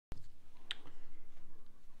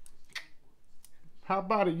How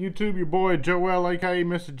about it, YouTube? Your boy Joel, aka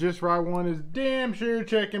Mr.JustRight, is damn sure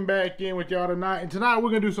checking back in with y'all tonight. And tonight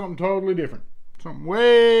we're going to do something totally different. Something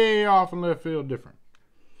way off in left field different.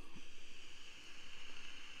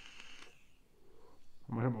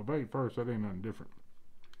 I'm going to hit my vape first. That ain't nothing different.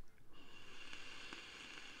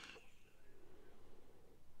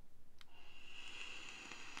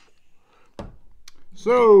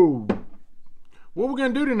 So, what we're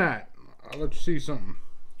going to do tonight, I'll let you see something.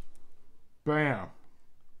 Bam.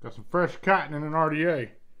 Got some fresh cotton in an RDA.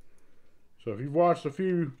 So if you've watched a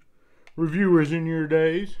few reviewers in your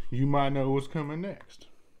days, you might know what's coming next.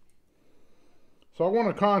 So I won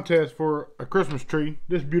a contest for a Christmas tree.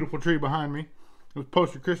 This beautiful tree behind me. It was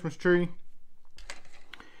poster Christmas tree.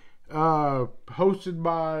 Hosted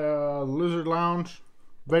by Lizard Lounge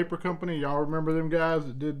Vapor Company. Y'all remember them guys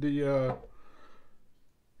that did the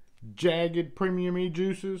Jagged Premium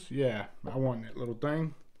E-Juices? Yeah, I won that little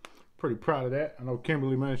thing. Pretty proud of that. I know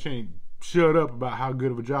Kimberly, man, she ain't shut up about how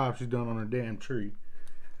good of a job she's done on her damn tree.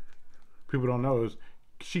 People don't know is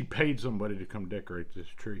she paid somebody to come decorate this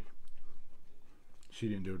tree. She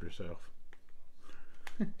didn't do it herself.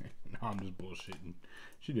 No, I'm just bullshitting.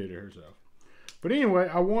 She did it herself. But anyway,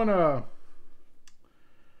 I won a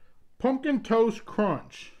Pumpkin Toast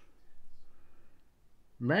Crunch.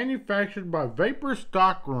 Manufactured by Vapor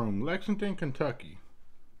Stockroom, Lexington, Kentucky.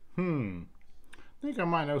 I think I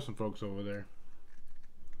might know some folks over there.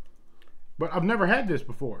 But I've never had this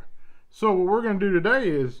before. So what we're going to do today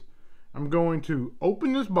is I'm going to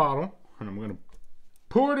open this bottle and I'm going to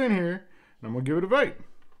pour it in here and I'm going to give it a vape.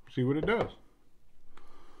 See what it does.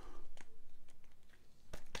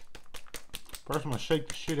 First I'm going to shake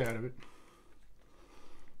the shit out of it.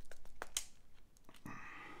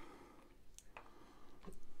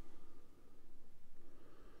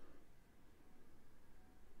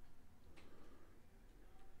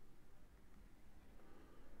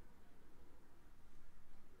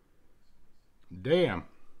 Damn,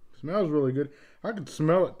 smells really good. I could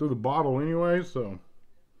smell it through the bottle anyway, so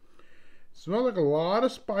it smells like a lot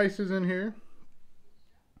of spices in here.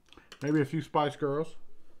 Maybe a few Spice Girls.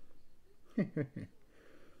 Let's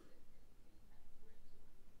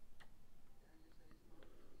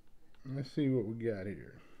see what we got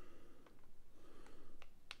here.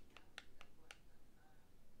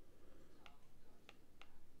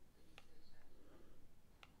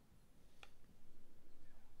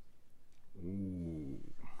 Ooh,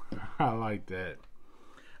 I like that.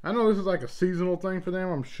 I know this is like a seasonal thing for them,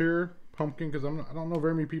 I'm sure. Pumpkin, because I don't know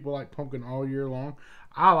very many people like pumpkin all year long.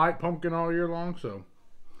 I like pumpkin all year long, so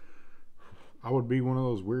I would be one of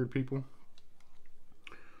those weird people.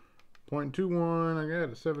 0.21, I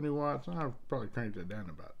got it 70 watts. I'll probably crank that down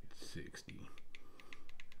to about 60.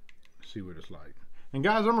 See what it's like. And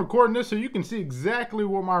guys, I'm recording this so you can see exactly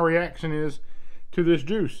what my reaction is to this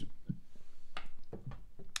juice.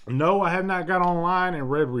 No, I have not got online and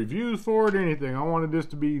read reviews for it or anything. I wanted this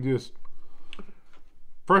to be just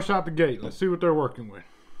fresh out the gate. Let's see what they're working with.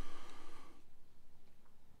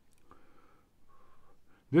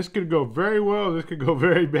 This could go very well. This could go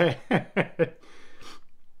very bad.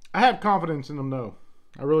 I have confidence in them though.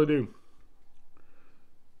 I really do.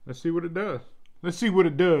 Let's see what it does. Let's see what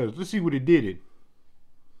it does. Let's see what it did.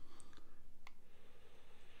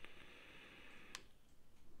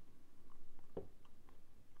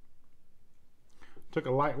 Took a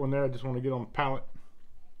light one there. I just want to get on the palate.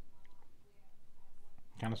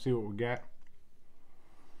 Kind of see what we got.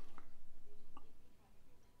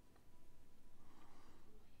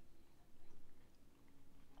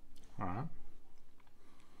 Alright.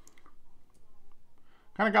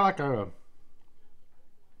 Kind of got like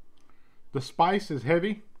the spice is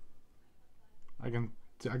heavy. I can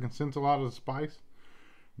sense a lot of the spice.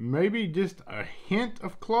 Maybe just a hint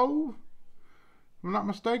of clove, if I'm not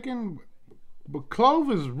mistaken. But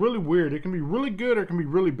clove is really weird. It can be really good or it can be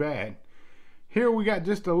really bad. Here we got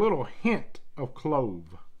just a little hint of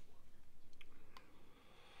clove.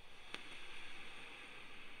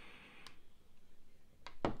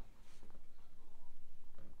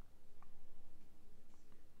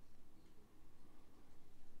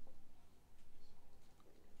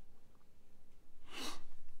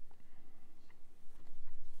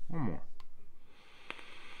 One more.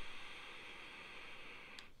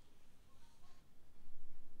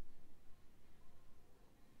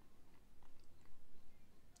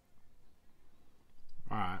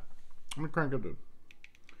 Alright, I'm gonna crank up to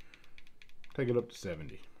take it up to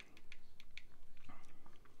 70.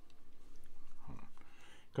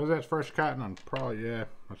 Because that's fresh cotton, I'm probably, yeah,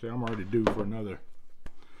 I say I'm already due for another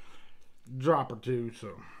drop or two, so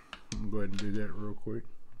I'm gonna go ahead and do that real quick.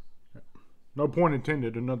 No point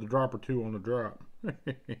intended, another drop or two on the drop. I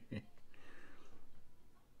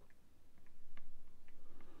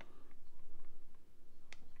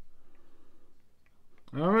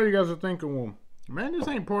know you guys are thinking, well, man, this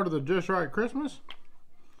ain't part of the Just Right Christmas.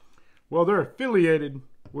 Well, they're affiliated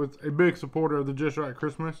with a big supporter of the Just Right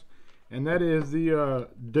Christmas, and that is the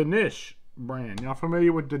Danish brand. Y'all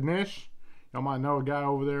familiar with Danish? Y'all might know a guy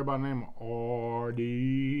over there by the name of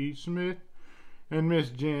R.D. Smith. And Miss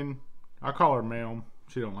Jen, I call her Melm.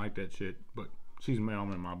 She don't like that shit, but she's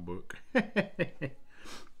Melm in my book.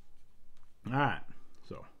 Alright,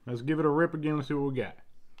 so let's give it a rip again. Let's see what we got.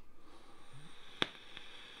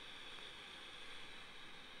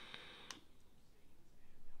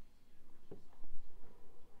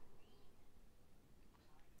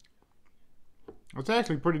 It's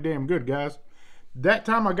actually pretty damn good, guys. That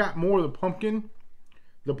time I got more of the pumpkin.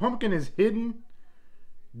 The pumpkin is hidden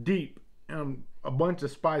deep in a bunch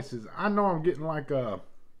of spices. I know I'm getting like a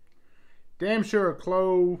damn sure a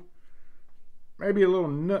clove, maybe a little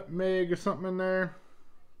nutmeg or something in there.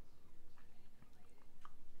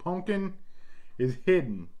 Pumpkin is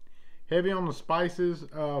hidden. Heavy on the spices,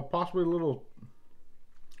 possibly a little,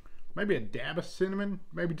 maybe a dab of cinnamon,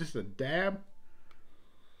 maybe just a dab.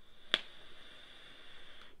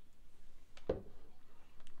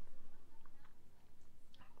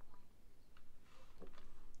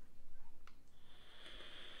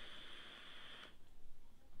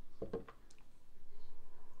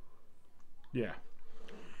 Yeah.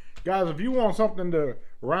 Guys, if you want something to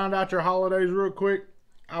round out your holidays real quick,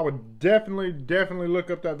 I would definitely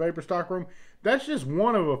look up that Vapor Stockroom. That's just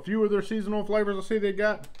one of a few of their seasonal flavors I see they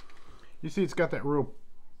got. You see it's got that real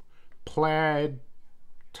plaid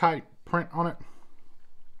type print on it.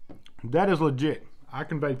 That is legit. I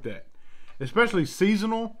can vape that. Especially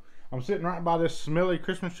seasonal. I'm sitting right by this smelly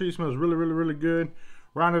Christmas tree. It smells really good.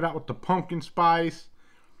 Rounded out with the pumpkin spice.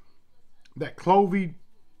 That clovey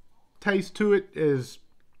taste to it is,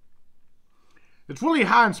 it's really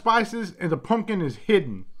high in spices, and the pumpkin is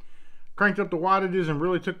hidden. Cranked up the wattages and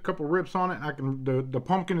really took a couple rips on it, and the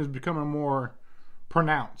pumpkin is becoming more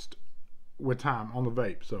pronounced with time on the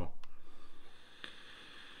vape. So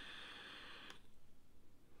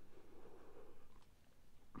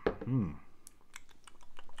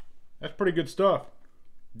that's pretty good stuff.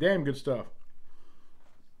 Damn good stuff.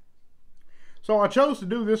 So I chose to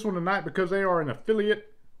do this one tonight because they are an affiliate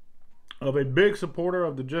of a big supporter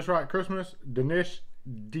of the Just Right Christmas, Danish,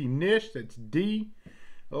 that's D,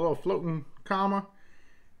 a little floating comma,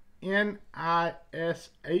 N-I-S-H,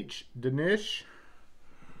 Danish.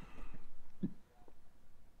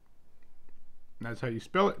 That's how you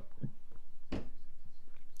spell it.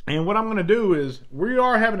 And what I'm going to do is, we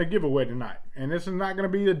are having a giveaway tonight. And this is not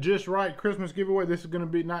going to be the Just Right Christmas giveaway. This is going to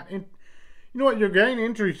be not, you know what, you'll gain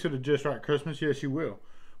entry to the Just Right Christmas. Yes, you will.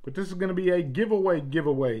 But this is going to be a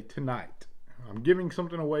giveaway tonight. I'm giving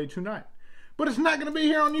something away tonight. But it's not going to be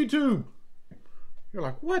here on YouTube. You're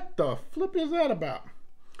like, what the flip is that about?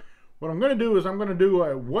 What I'm going to do is I'm going to do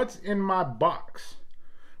a what's in my box.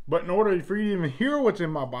 But in order for you to even hear what's in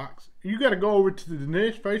my box, you got to go over to the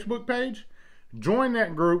Danish Facebook page, join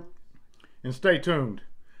that group, and stay tuned.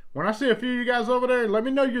 When I see a few of you guys over there, let me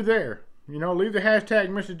know you're there. You know, leave the hashtag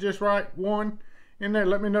Mr.JustRight1 in there.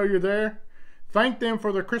 Let me know you're there. Thank them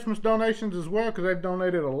for their Christmas donations as well, because they've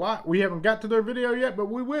donated a lot. We haven't got to their video yet, but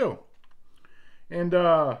we will. And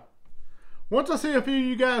once I see a few of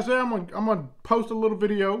you guys there, I'm gonna post a little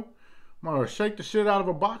video. I'm gonna shake the shit out of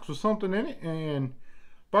a box with something in it, and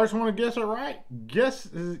first one to guess it right,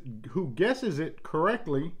 who guesses it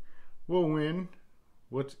correctly will win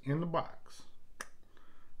what's in the box.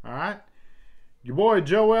 All right. Your boy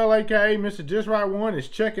Joel, aka Mr.JustRight1, is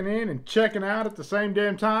checking in and checking out at the same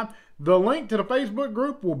damn time. The link to the Facebook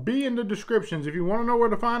group will be in the descriptions. If you want to know where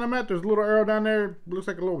to find them at, there's a little arrow down there. Looks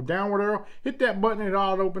like a little downward arrow. Hit that button and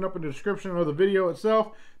it'll open up in the description of the video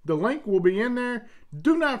itself. The link will be in there.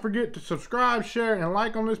 Do not forget to subscribe, share, and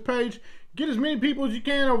like on this page. Get as many people as you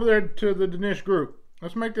can over there to the Danish group.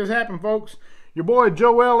 Let's make this happen, folks. Your boy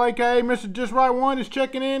Joel, aka Mr.JustRight1, is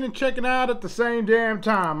checking in and checking out at the same damn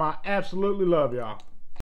time. I absolutely love y'all.